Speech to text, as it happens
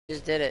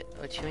Just did it.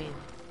 What you mean?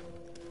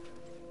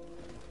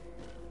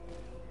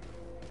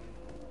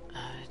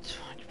 It's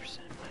 100%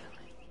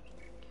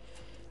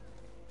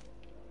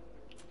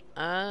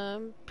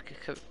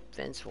 finally.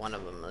 Convince one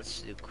of them. Let's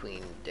do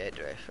Queen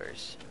Daedra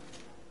first.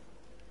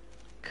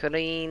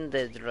 Queen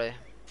Daedra.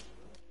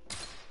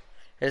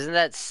 Isn't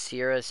that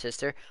Sierra's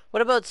sister?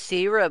 What about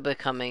Sierra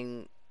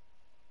becoming...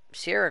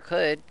 Sierra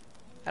could.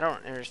 I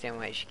don't understand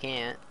why she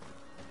can't.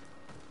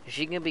 If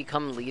she can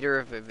become leader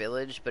of a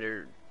village, but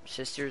her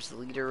sister's the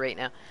leader right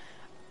now.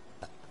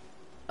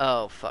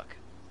 Oh, fuck.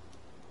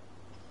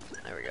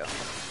 There we go.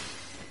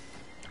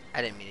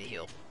 I didn't mean to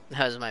heal.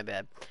 That was my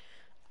bad.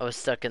 I was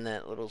stuck in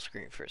that little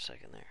screen for a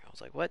second there. I was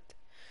like, what?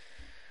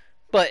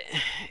 But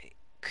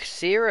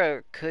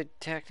Sierra could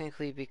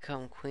technically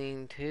become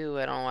queen too.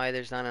 I don't know why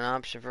there's not an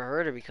option for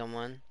her to become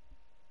one.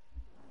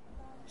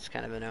 It's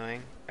kind of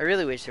annoying. I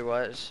really wish there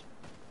was.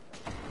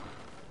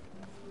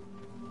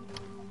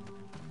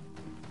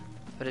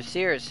 But if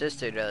Sierra's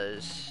sister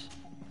does,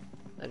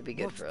 that'd be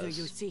good for us. What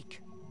do you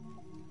seek?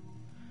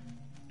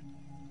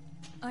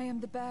 I am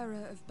the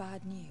bearer of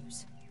bad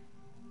news.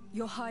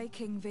 Your High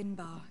King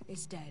Vinbar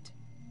is dead.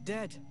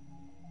 Dead?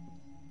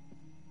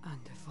 And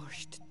the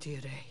first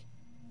Tire.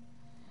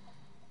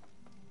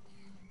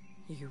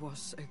 He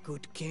was a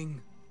good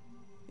king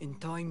in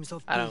times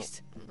of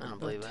peace. I don't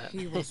believe that.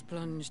 He was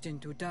plunged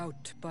into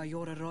doubt by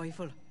your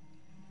arrival.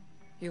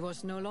 He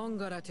was no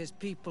longer at his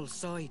people's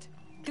side.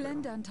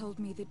 Glendan told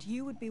me that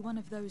you would be one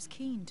of those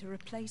keen to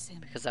replace him.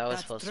 Because I was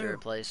supposed to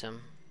replace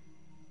him.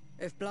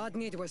 If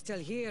Bloodmead was still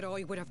here,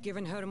 I would have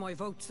given her my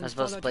votes and I was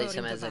supposed to followed place her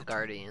him into as a that.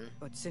 guardian.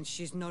 But since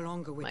she's no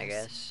longer with I us,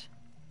 guess.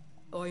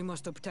 I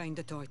must obtain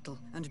the title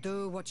and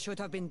do what should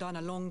have been done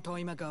a long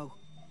time ago.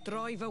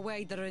 Drive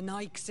away the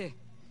Renaigse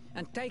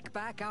and take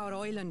back our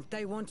island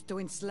they want to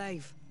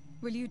enslave.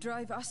 Will you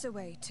drive us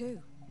away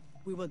too?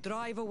 We will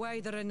drive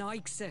away the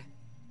Renaigse.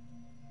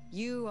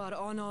 You are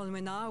Onol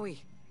Minawi.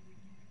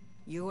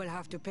 You will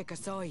have to pick a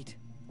side.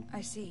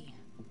 I see.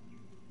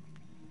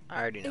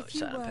 I already know if which you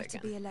side I'm were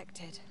picking. to be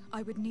elected,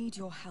 I would need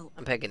your help.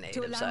 I'm picking to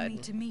native allow side. me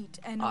to meet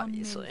Enon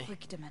Obviously.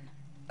 Frichteman.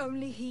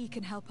 Only he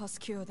can help us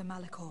cure the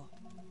Malachor.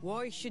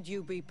 Why should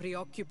you be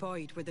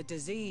preoccupied with a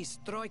disease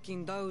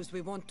striking those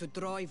we want to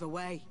drive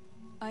away?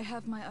 I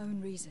have my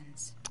own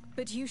reasons.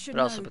 But you should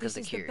But also know because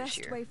this is the the cure is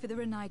best here. way for the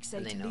Renaigse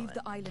And they to know leave it.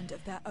 the island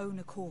of their own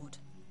accord.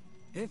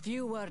 If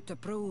you were to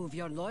prove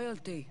your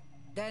loyalty,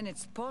 then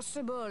it's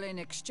possible in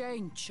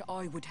exchange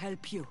I would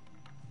help you.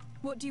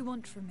 What do you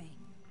want from me?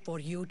 For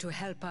you to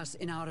help us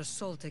in our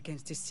assault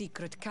against the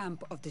secret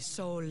camp of the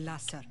Soul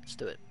Lasser. Let's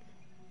do it.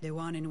 The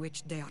one in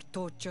which they are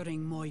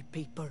torturing my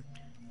people.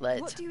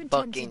 Let's What do you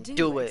intend fucking to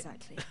do it.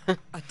 exactly?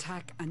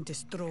 Attack and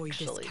destroy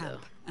Actually, this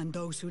camp though. and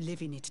those who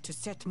live in it to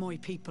set my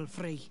people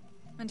free.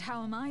 And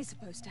how am I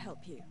supposed to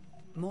help you?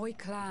 My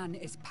clan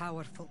is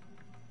powerful,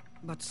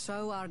 but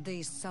so are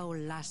these Soul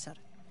Lasser.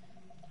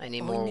 I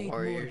need I more need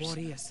warriors. more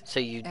warriors. So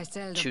you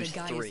Estelle choose of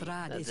the 3. Gaius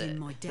Rad That's is it. in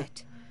my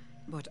debt.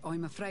 But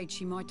I'm afraid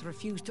she might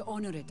refuse to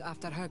honor it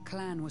after her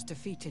clan was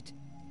defeated.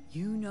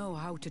 You know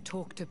how to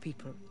talk to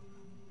people.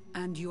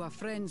 And you are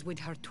friends with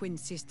her twin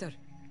sister.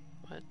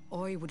 What?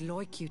 I would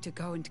like you to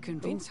go and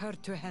convince her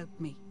to help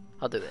me.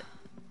 I'll do it.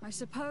 I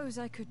suppose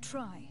I could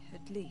try,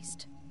 at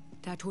least.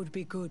 That would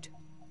be good.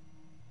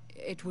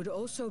 It would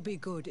also be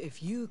good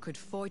if you could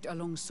fight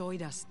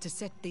alongside us to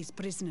set these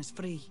prisoners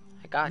free.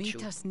 I got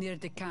Meet you. us near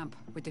the camp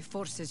with the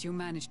forces you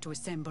managed to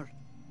assemble.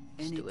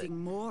 do it. Anything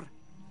more?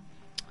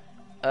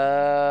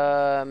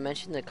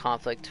 Mention the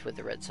conflict with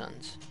the Red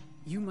Suns.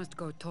 You must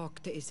go talk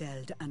to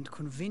Iselde and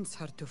convince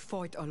her to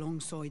fight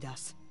alongside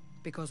us.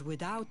 Because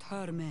without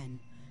her men,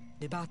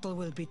 the battle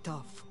will be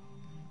tough.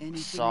 Anything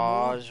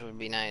more? Saws would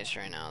be nice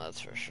right now, that's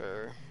for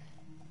sure.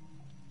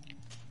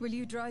 Will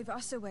you drive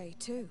us away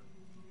too?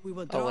 We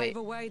will Oh, drive wait.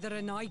 away the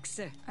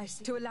Renaigse. I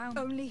see. To allow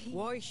only he.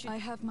 Why should... I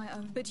have my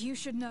own. But you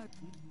should know.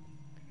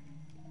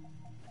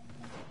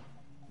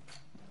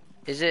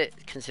 Is it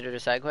considered a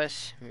side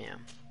quest? Yeah.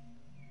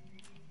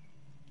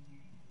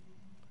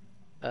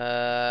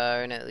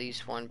 Earn at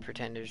least one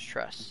pretender's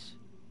trust.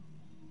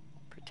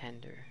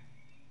 Pretender.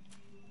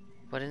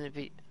 Wouldn't it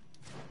be?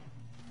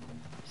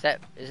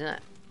 Isn't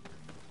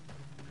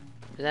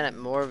that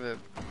more of a,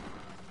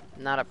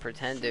 not a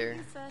pretender? Should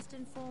you first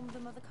inform the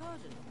Mother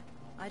Cardinal?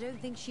 I don't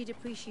think she'd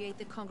appreciate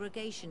the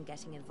congregation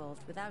getting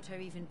involved without her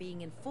even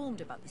being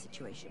informed about the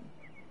situation.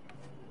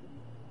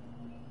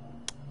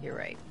 You're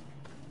right.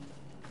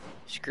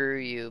 Screw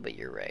you, but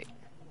you're right.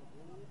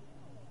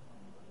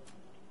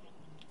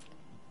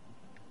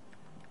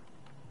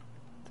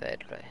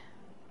 Vedre.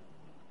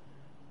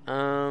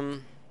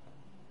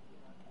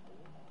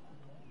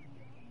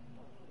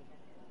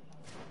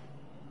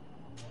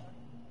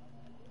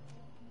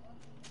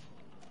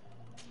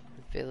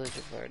 Village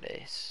of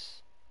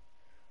Verdes.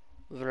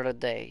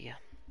 Verde.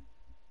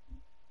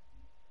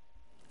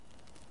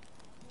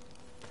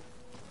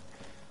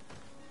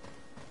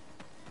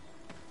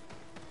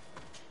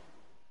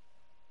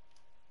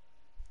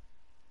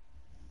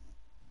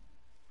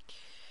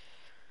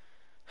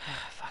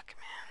 Fuck,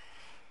 man.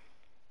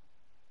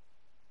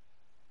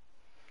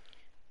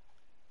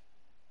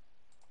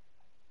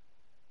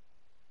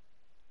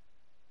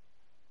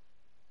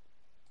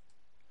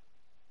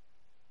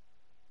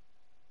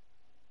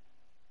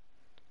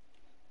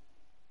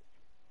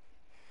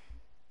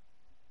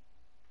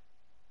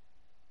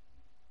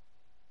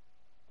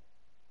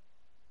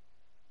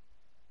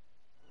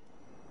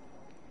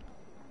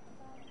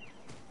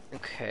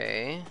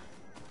 Okay.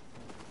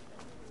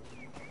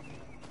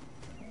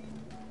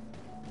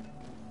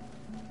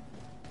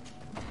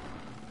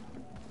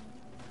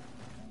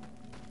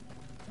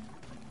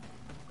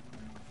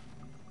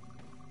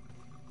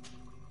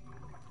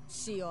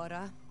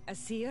 Siora,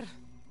 Asir,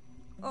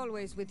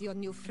 always with your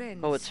new friends.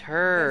 Oh, it's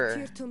her.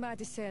 Here to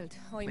Madiseld.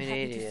 I'm An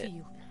happy idiot. to see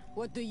you.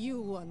 What do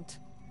you want?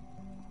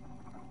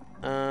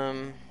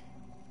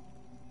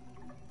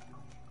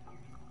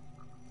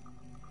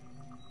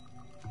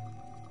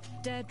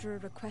 Deirdre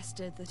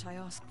requested that I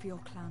ask for your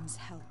clan's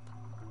help.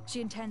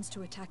 She intends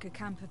to attack a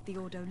camp of the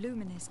Ordo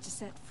Lumines to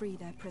set free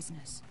their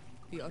prisoners.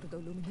 The Ordo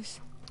Luminis?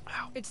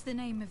 It's the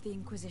name of the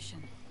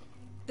Inquisition.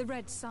 The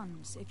Red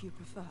Suns, if you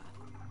prefer.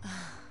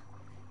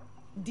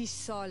 The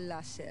Sol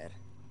Lasser.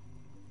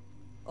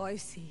 I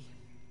see.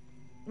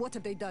 What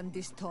have they done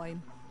this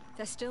time?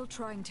 They're still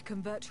trying to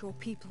convert your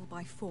people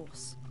by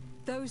force.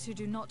 Those who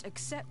do not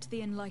accept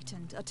the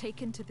Enlightened are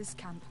taken to this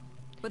camp,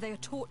 where they are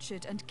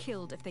tortured and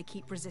killed if they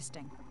keep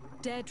resisting.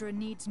 Deirdre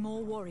needs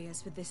more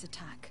warriors for this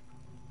attack.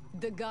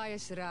 The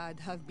Gaius Rad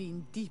have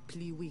been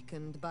deeply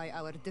weakened by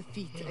our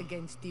defeat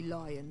against the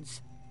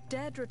Lions.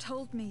 Deirdre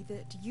told me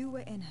that you were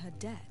in her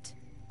debt.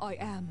 I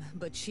am,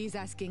 but she's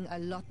asking a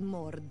lot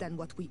more than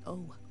what we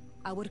owe.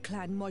 Our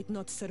clan might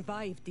not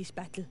survive this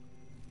battle.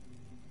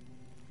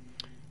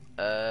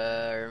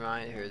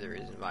 Remind her the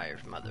reason why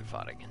her mother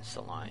fought against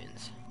the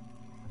Lions.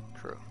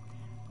 True.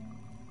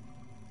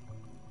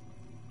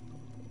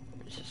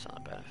 It's just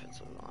on the benefits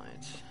of the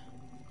Lions.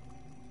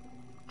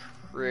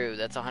 True,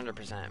 that's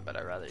 100%, but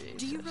I'd rather use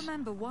Do you this.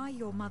 remember why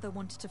your mother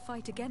wanted to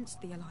fight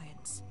against the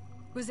Alliance?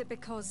 Was it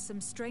because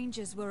some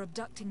strangers were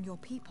abducting your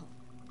people?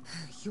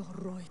 You're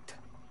right.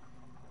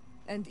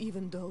 And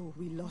even though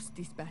we lost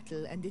this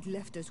battle and it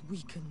left us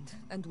weakened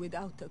and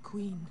without a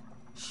queen,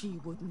 she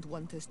wouldn't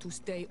want us to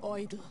stay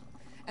idle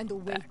and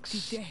await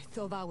Facts. the death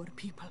of our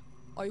people.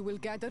 I will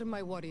gather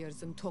my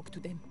warriors and talk to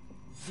them.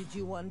 Did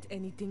you want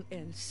anything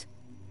else?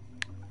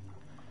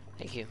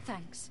 Thank you.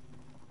 Thanks.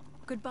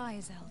 Goodbye,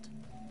 Izeld.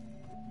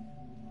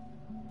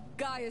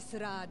 Gaius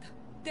Rad,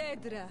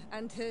 Deirdre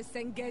and her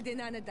Sengedin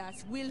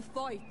Anadas will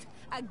fight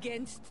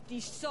against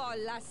the Sol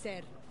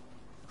Lasser,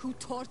 who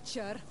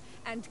torture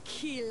and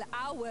kill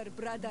our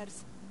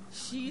brothers.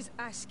 She's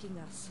asking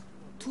us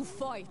to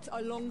fight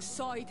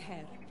alongside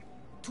her,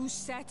 to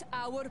set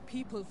our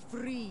people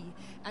free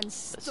and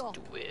stop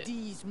do it.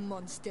 these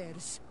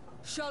monsters.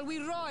 Shall we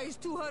rise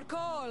to her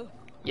call?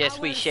 Yes,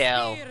 we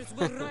shall. Spears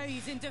will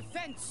rise in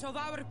defense of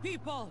our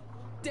people.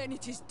 Then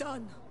it is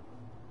done.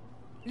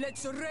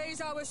 Let's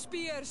raise our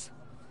spears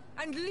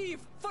and leave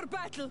for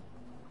battle.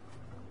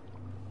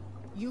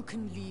 You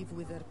can leave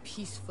with a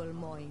peaceful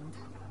mind.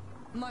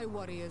 My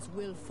warriors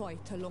will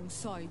fight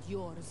alongside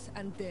yours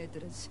and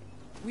Deirdre's.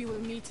 We will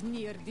meet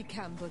near the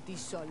camp of the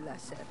Sol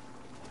Lasser.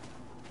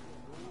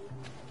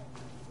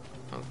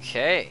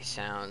 Okay,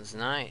 sounds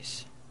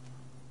nice.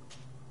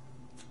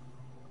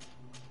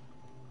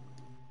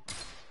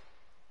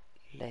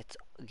 Let's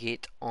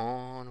get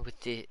on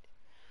with it.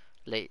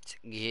 Let's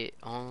get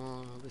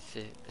on with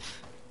it.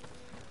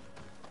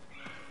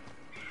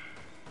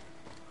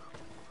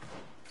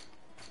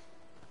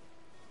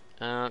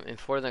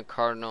 Inform the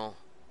Cardinal.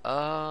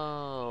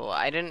 Oh,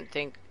 I didn't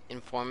think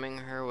informing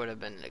her would have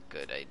been a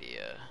good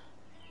idea.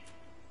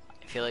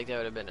 I feel like that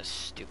would have been a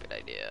stupid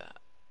idea.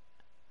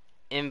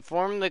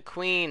 Inform the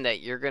Queen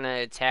that you're gonna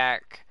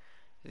attack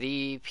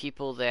the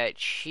people that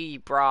she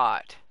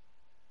brought.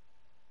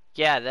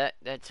 Yeah,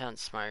 that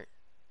sounds smart.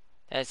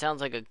 That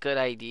sounds like a good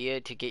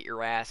idea to get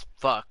your ass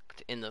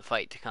fucked in the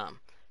fight to come.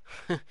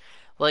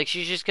 Like,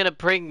 she's just gonna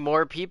bring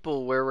more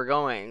people where we're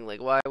going.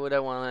 Like, why would I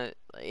want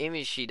to... Even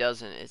if she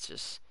doesn't, it's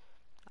just...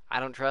 I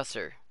don't trust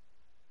her.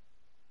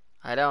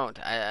 I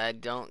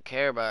don't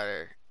care about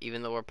her.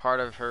 Even though we're part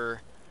of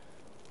her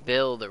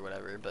build or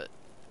whatever, but...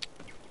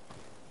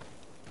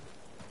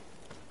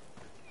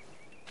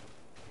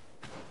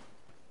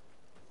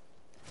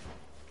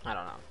 I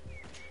don't know.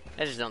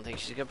 I just don't think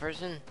she's a good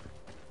person.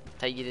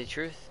 Tell you the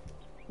truth.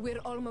 We're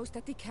almost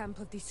at the camp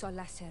of the Sol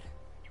Lasser.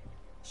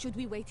 Should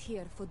we wait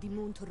here for the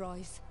moon to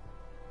rise?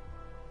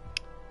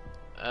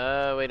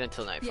 Wait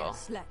until nightfall.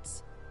 Yes,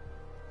 let's.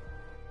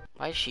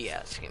 Why is she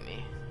asking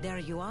me? There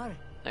you are.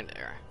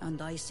 There.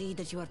 And I see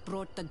that you have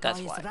brought the That's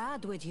Gaius why.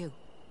 Rad with you.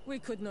 We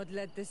could not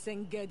let the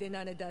Sengedin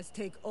Anadas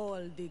take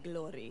all the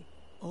glory.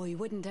 I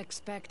wouldn't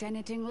expect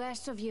anything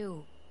less of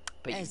you.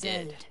 But you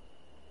Ezeld, did.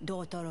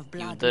 daughter of You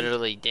blood.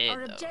 literally did,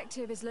 Our though.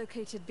 objective is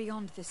located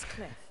beyond this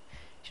cliff.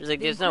 She was like,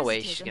 The there's no way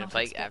Inquisitors she's are gonna not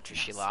fight after expecting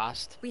she us.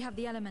 lost. We have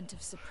the element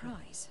of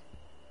surprise.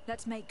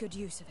 Let's make good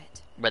use of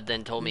it. But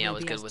then told me I We'll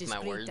was be good as with my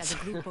discreet words. as a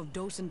group of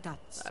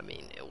dosentats. I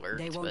mean, it worked,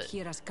 They won't but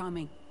hear us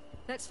coming.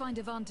 Let's find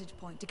a vantage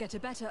point to get a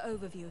better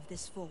overview of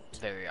this fort.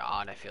 very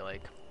odd, I feel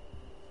like.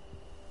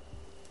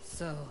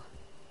 So,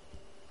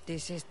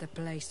 this is the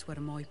place where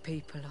my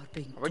people are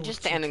being We're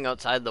just tortured. standing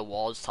outside the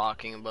walls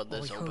talking about I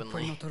this hope we're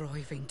openly. not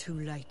arriving too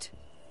late.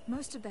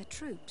 Most of their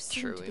troops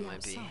seem True, to we be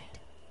might be. outside,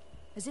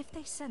 as if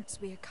they sense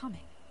we are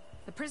coming.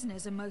 The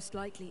prisoners are most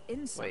likely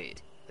inside.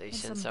 Wait, they in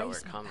sense some that we're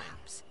basement, coming.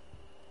 perhaps.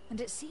 And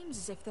it seems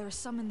as if there are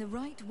some in the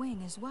right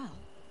wing as well.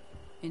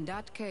 In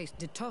that case,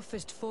 the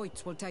toughest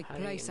fights will take How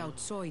do you place know?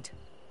 outside.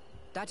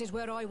 That is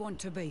where I want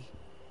to be.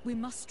 We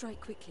must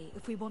strike quickly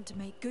if we want to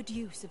make good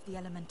use of the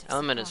element of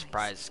Element of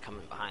surprise. surprise is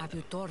coming behind Have them,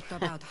 you thought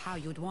about how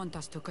you'd want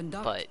us to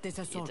conduct but this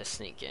you have assault? to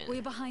sneak in.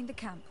 We're behind the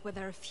camp where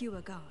there are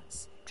fewer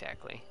guards.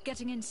 Exactly.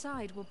 Getting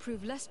inside will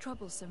prove less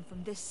troublesome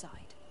from this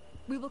side.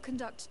 We will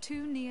conduct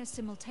 2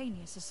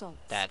 near-simultaneous assaults.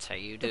 That's how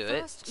you do the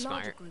it. first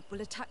larger Smart. group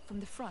will attack from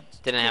the front.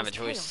 to Didn't have a cause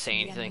choice to chaos say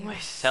in the anything enemy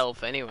ranks.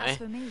 myself anyway. As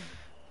for me, my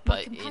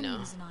But, you know.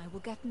 companions and I will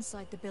get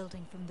inside the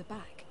building from the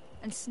back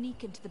and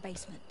sneak into the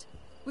basement.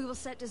 We will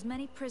set as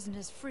many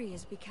prisoners free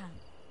as we can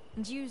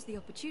and use the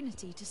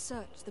opportunity to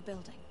search the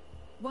building.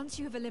 Once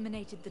you have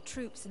eliminated the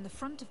troops in the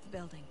front of the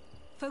building,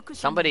 focus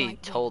Somebody on the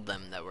right told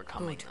them that we're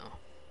coming, Good. though.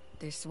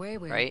 This way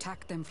we'll Right?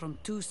 attack them from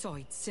 2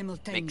 sides Makes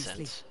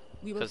simultaneously. sense.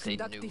 We will 'Cause they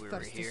conduct knew the we were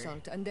first here.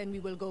 assault, and then we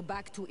will go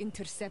back to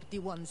intercept the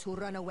ones who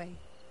run away.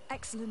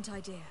 Excellent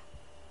idea.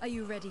 Are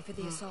you ready for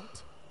the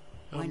assault?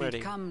 When ready.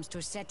 it comes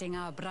to setting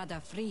our brother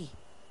free,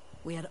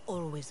 we are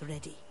always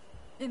ready.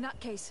 In that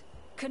case,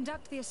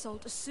 conduct the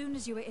assault as soon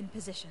as you are in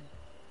position.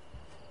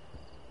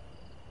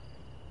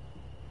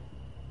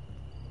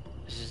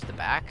 This is the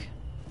back?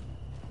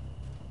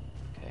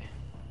 Okay.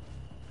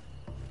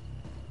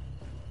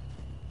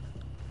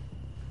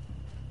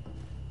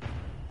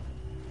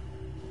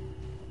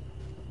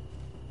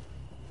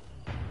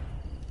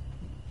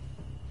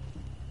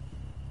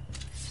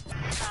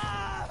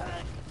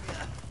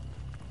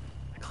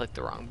 I clicked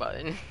the wrong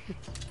button.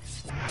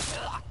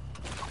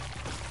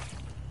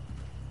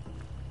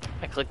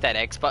 I clicked that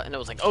X button, it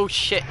was like, oh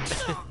shit!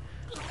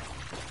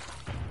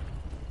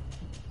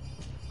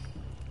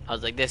 I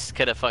was like, this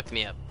could have fucked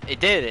me up. It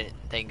didn't,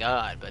 thank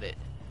God, but it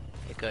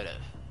could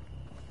have.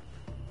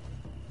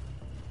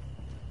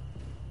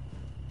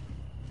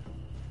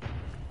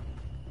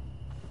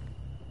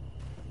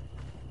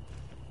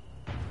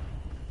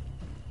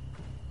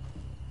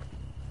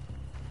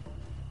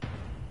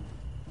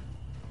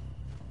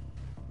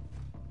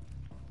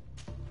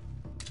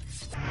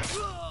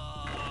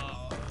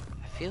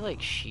 I feel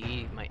like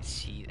she might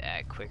see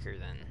that quicker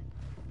than...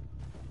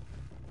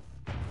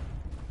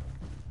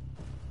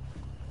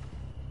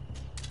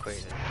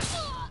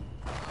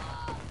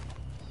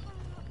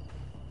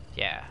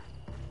 Yeah.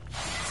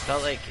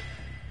 Felt like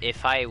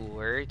if I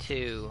were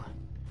to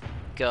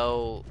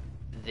go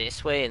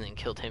this way and then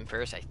killed him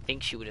first, I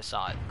think she would have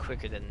saw it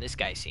quicker than this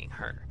guy seeing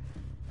her.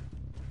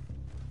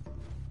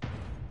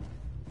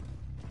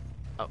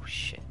 Oh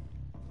shit.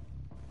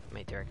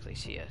 Might directly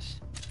see us.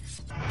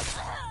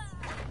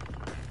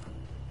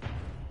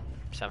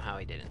 Somehow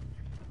he didn't.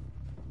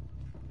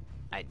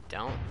 I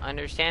don't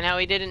understand how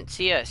he didn't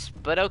see us,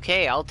 but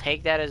okay, I'll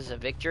take that as a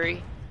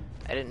victory.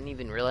 I didn't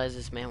even realize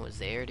this man was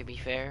there, to be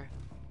fair.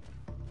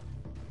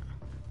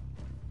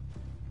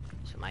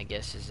 So my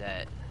guess is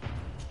that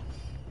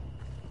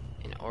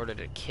in order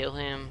to kill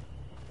him...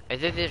 Are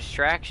there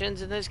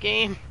distractions in this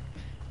game?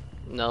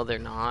 No, they're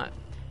not.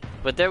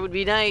 But that would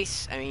be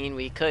nice. I mean,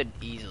 we could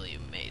easily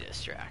have made a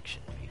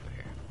distraction, to be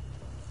fair.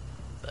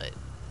 But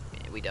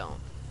yeah, we don't.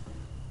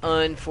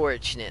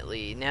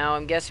 Unfortunately. Now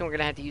I'm guessing we're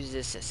gonna have to use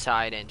this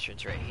side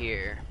entrance right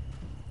here.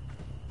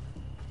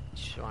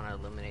 Just want to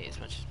eliminate as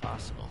much as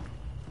possible.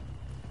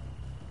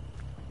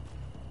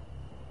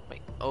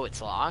 Wait, oh,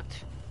 it's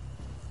locked?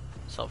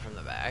 So from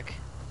the back.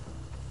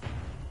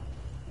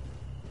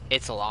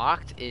 It's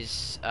locked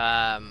is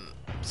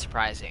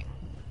surprising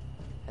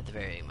at the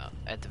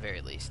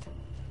very least.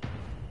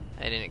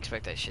 I didn't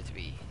expect that shit to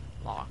be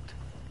locked.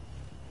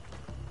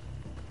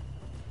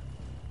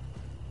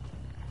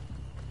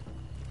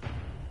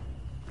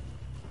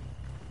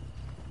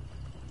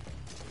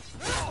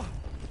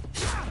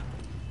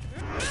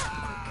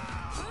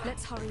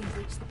 Let's hurry and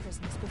reach the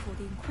prisoners before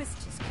the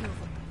Inquisitors kill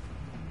them.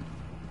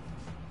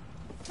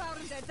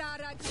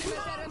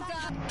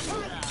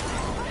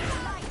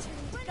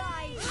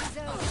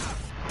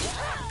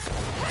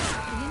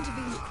 We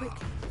intervened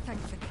quickly,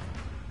 thankfully.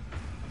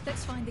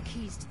 Let's find the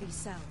keys to these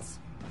cells.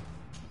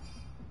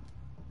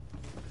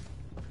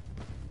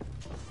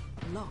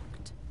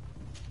 Locked.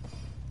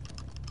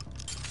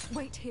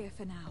 Wait here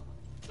for now.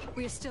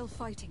 We are still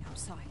fighting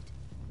outside.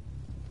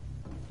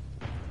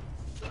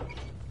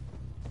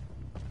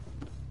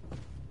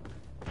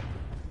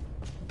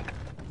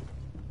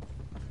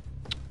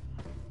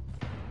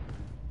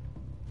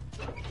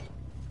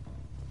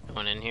 No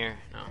one in here?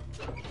 No.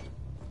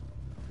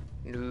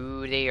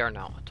 No, they are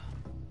not.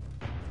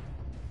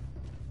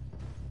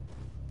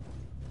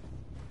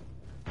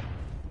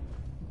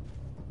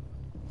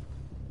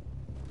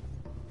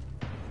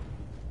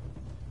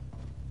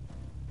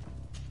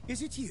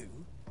 Is it you?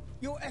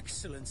 Your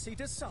Excellency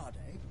de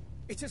Sade?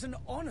 It is an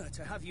honor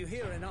to have you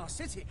here in our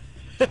city.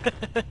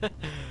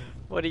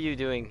 What are you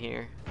doing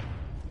here?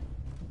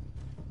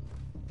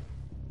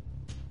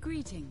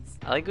 Greetings.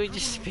 I like we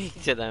just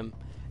speak to them.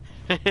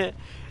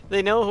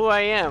 They know who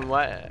I am.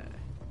 What? I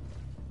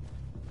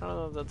don't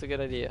know if that's a good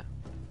idea.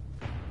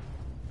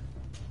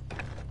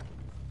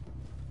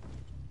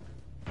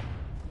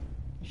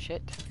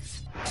 Shit.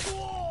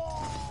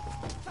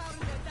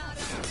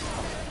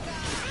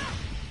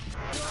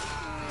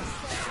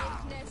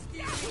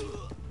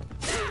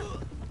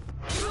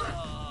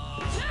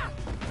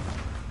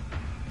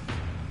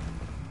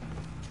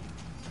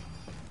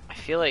 I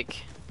feel like...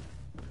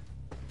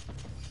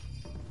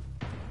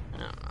 I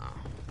don't know.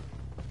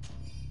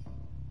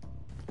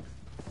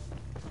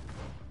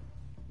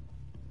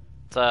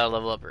 Let's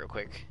level up real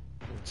quick.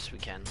 As we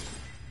can.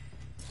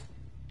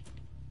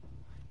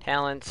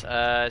 Talents,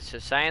 so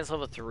science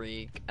level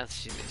 3.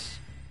 Let's do this.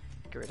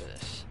 Get rid of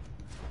this.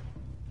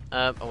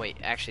 Oh wait,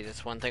 actually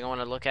that's one thing I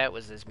want to look at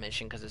was this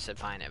mission because it said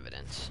find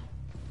evidence.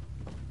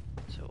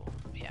 So,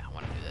 yeah, I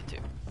want to do that too.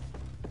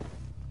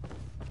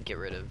 Get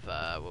rid of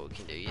what we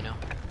can do, you know?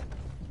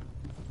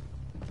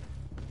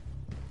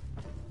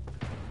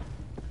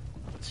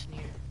 What's in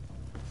here?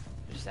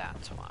 There's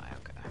that, so why,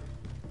 okay.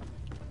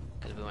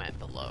 Because we went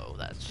below,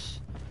 that's...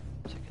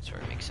 So it can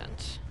sort of make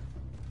sense.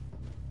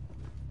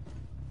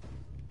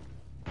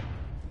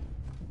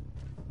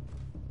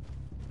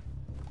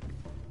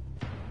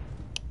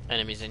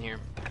 Enemies in here.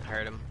 I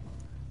heard him.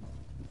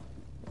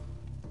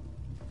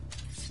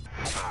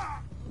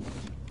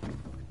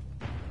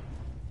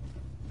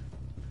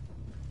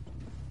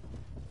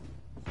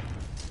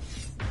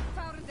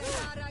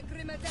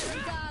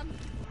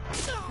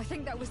 I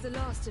think that was the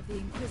last of the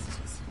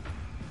Inquisitors.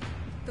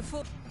 The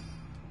fort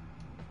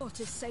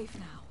is safe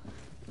now.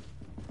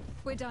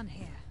 We're done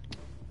here.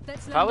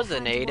 Let's If I was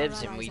lend the a hand to our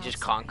natives and we allies just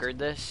outside, conquered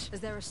this,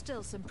 as there are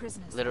still some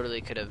prisoners. literally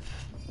could have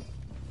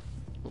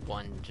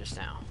won just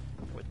now.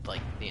 With,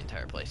 like, the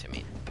entire place, I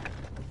mean.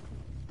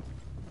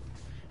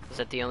 Is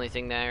that the only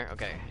thing there?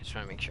 Okay, I just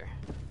want to make sure.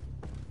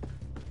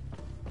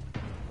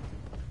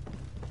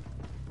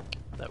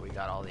 That we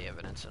got all the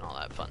evidence and all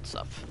that fun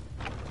stuff.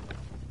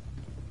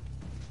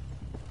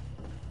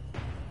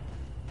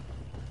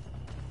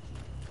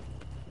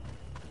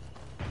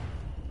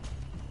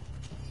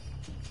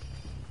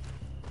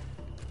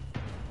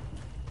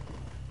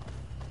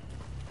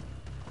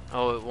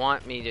 Oh, it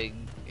wants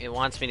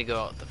me to go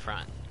out the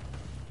front.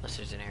 Unless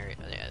there's an area,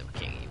 yeah, we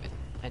can't even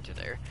enter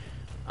there.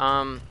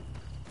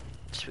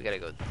 So we gotta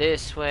go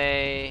this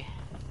way,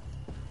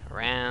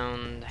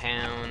 around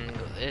town,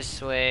 go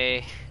this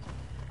way,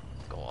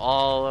 go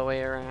all the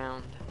way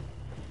around.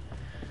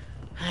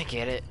 I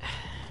get it.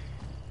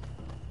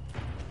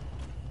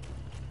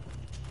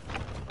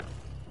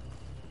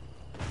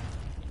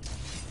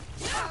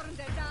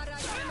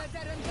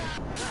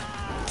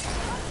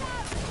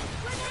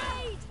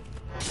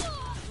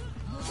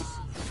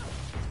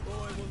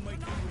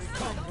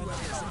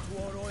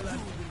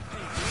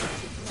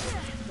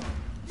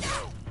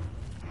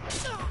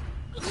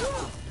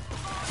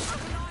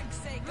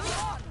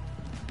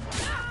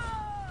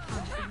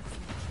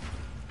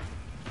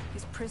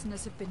 His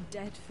prisoners have been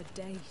dead for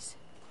days.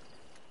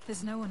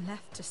 There's no one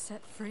left to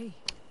set free.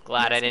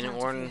 Glad I Let's get didn't out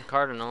of warn here.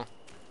 Cardinal.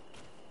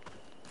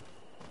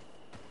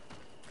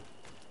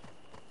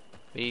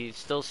 We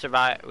still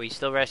survived. We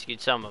still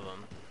rescued some of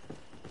them.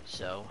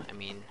 So, I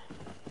mean,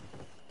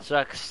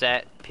 sucks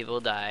that people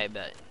die,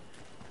 but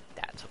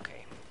that's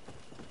okay.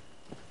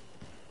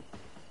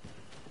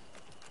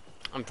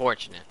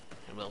 Unfortunate,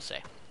 I will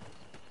say.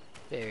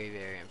 Very,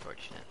 very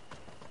unfortunate.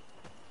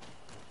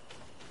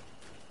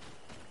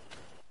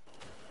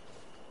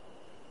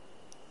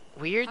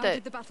 Weird How that...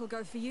 did the battle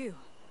go for you?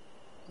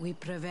 We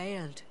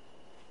prevailed.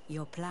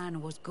 Your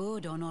plan was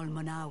good on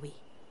Olmonawi.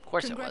 Of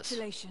course it was. What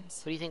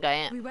Congratulations. do you think I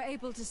am? We were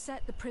able to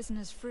set the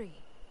prisoners free.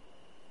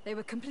 They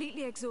were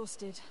completely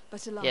exhausted,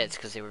 but alive. Yeah, it's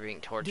because they were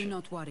being tortured. Do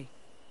not worry.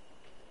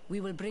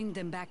 We will bring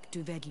them back to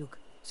Vedluk,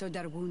 so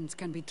their wounds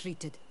can be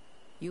treated.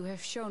 You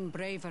have shown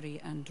bravery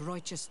and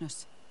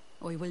righteousness.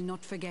 I will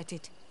not forget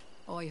it.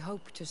 I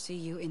hope to see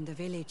you in the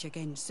village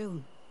again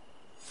soon.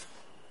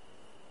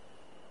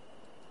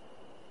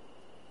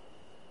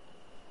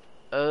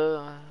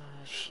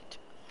 Shit.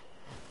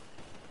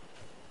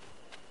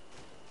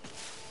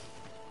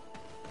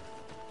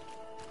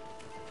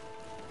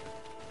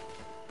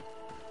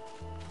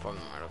 From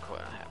the article,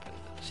 what happened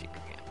at the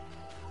secret camp.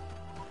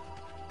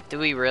 Do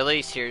we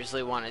really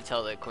seriously want to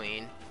tell the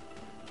queen?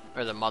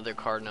 Or the mother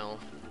cardinal?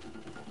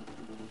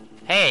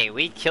 Hey,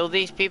 we killed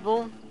these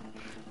people?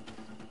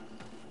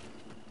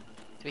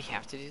 Do we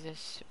have to do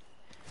this?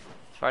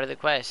 It's part of the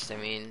quest. I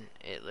mean,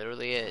 it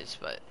literally is,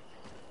 but...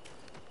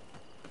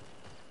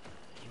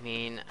 I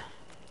mean...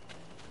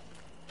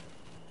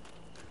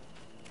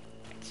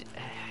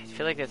 I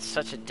feel like that's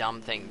such a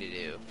dumb thing to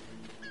do.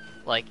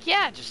 Like,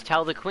 yeah, just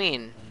tell the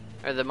queen.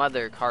 Or the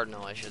mother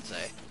cardinal, I should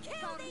say.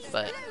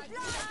 But...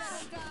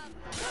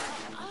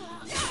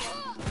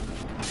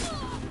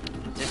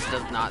 this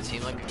does not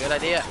seem like a good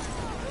idea.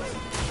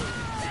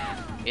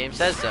 Game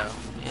says so.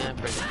 Yeah,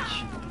 pretty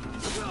much.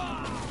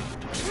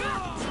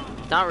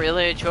 Not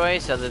really a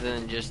choice other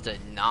than just to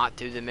not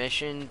do the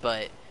mission,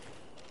 but...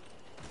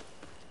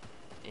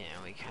 yeah,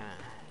 we kind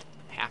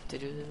of have to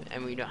do the...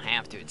 and we don't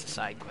have to, it's a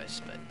side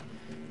quest, but...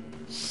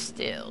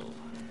 still...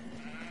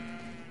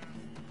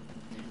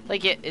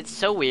 like, it's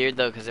so weird,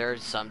 though, because there are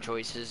some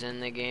choices in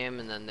the game,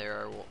 and then there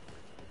are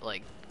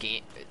like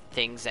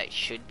things that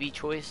should be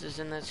choices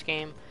in this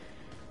game.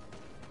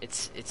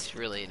 It's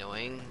really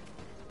annoying,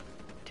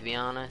 to be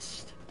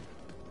honest.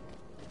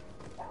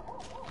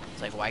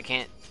 It's like, why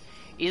can't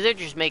either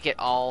just make it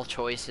all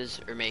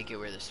choices or make it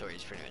where the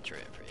story's pretty much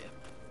written for you?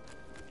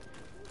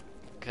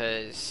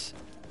 Because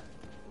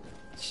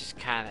it just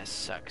kind of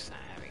sucks not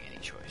having any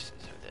choices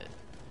with it.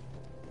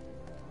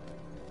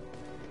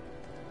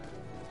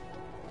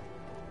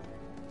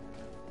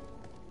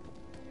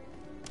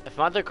 If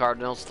Mother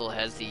Cardinal still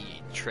has the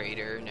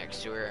traitor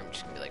next to her, I'm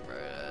just gonna be like,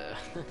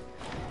 bruh.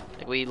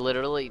 Like, we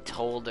literally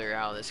told her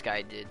how this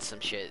guy did some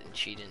shit and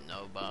she didn't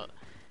know about.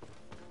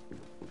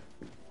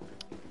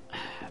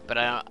 But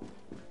I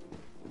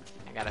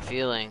got a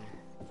feeling.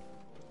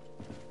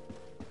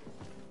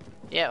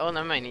 Yeah, oh,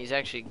 never mind. He's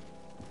actually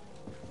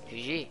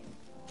GG.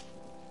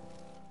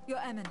 Your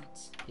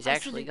Eminence. He's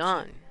actually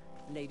gone.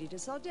 Lady de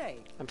Sardet.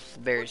 I'm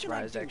very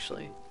surprised,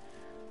 actually.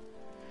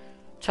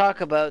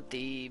 Talk about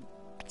the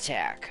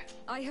attack.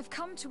 I have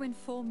come to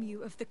inform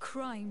you of the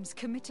crimes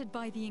committed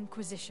by the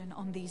Inquisition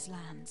on these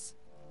lands.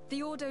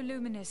 The Ordo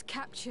Lumines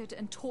captured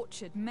and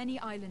tortured many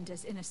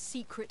islanders in a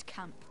secret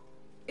camp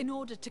in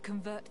order to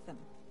convert them.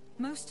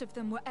 Most of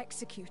them were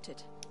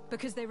executed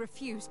because they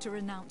refused to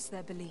renounce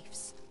their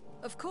beliefs.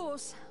 Of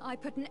course, I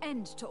put an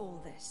end to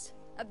all this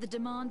at the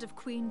demand of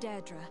Queen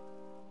Deirdre,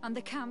 and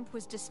the camp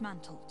was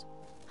dismantled.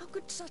 How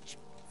could such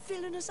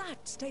villainous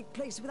acts take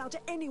place without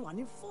anyone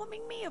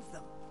informing me of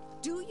them?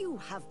 Do you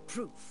have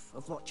proof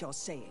of what you're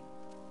saying?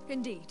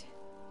 Indeed.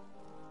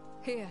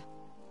 Here.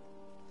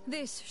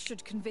 This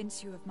should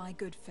convince you of my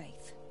good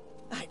faith.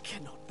 I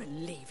cannot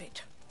believe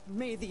it.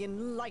 May the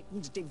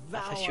enlightened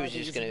devour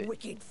these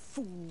wicked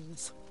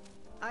fools.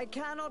 I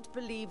cannot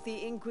believe the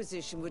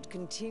Inquisition would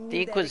continue.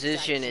 The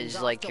Inquisition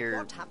is like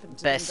your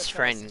best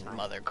friend,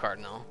 Mother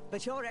Cardinal.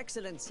 But Your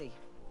Excellency,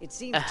 it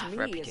seems to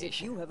me as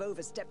if you have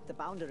overstepped the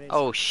boundaries.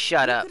 Oh,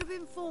 shut up. You could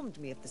have informed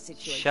me of the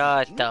situation.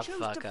 Shut the fuck up.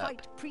 You chose to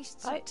fight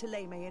priests of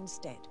Teleme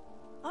instead.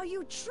 Are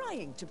you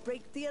trying to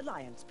break the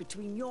alliance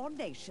between your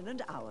nation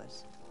and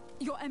ours?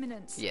 Your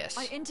Eminence, yes.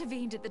 I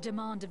intervened at the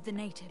demand of the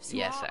natives,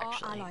 who are our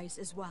allies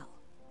as well.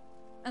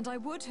 And I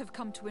would have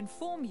come to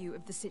inform you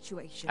of the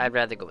situation. I'd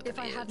rather go with the if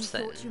I hadn't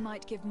thought you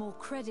might give more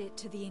credit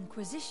to the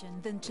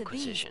Inquisition than to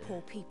these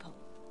poor people.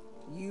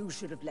 You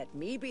should have let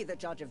me be the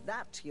judge of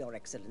that, Your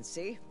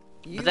Excellency.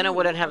 But then I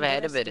wouldn't have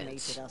had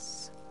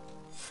evidence.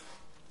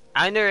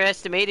 I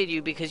underestimated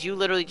you because you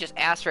literally just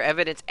asked for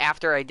evidence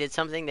after I did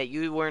something that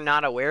you were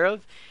not aware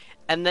of,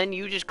 and then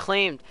you just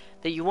claimed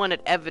that you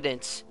wanted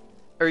evidence,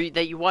 or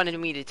that you wanted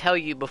me to tell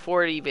you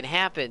before it even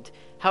happened.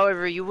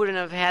 However, you wouldn't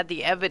have had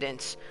the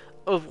evidence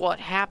of what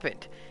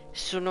happened.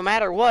 So no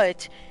matter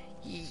what,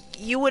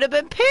 you would have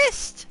been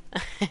pissed.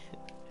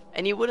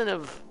 And you wouldn't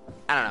have,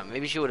 I don't know,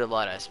 maybe she would have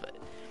let us, but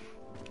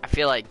I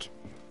feel like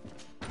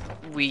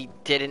we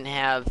didn't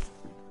have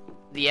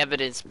the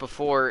evidence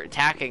before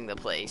attacking the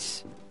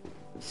place.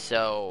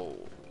 So,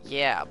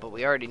 yeah, but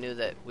we already knew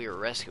that we were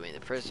rescuing the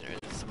prisoners.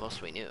 That's the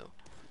most we knew.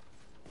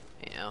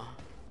 You know?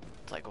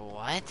 It's like,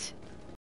 what?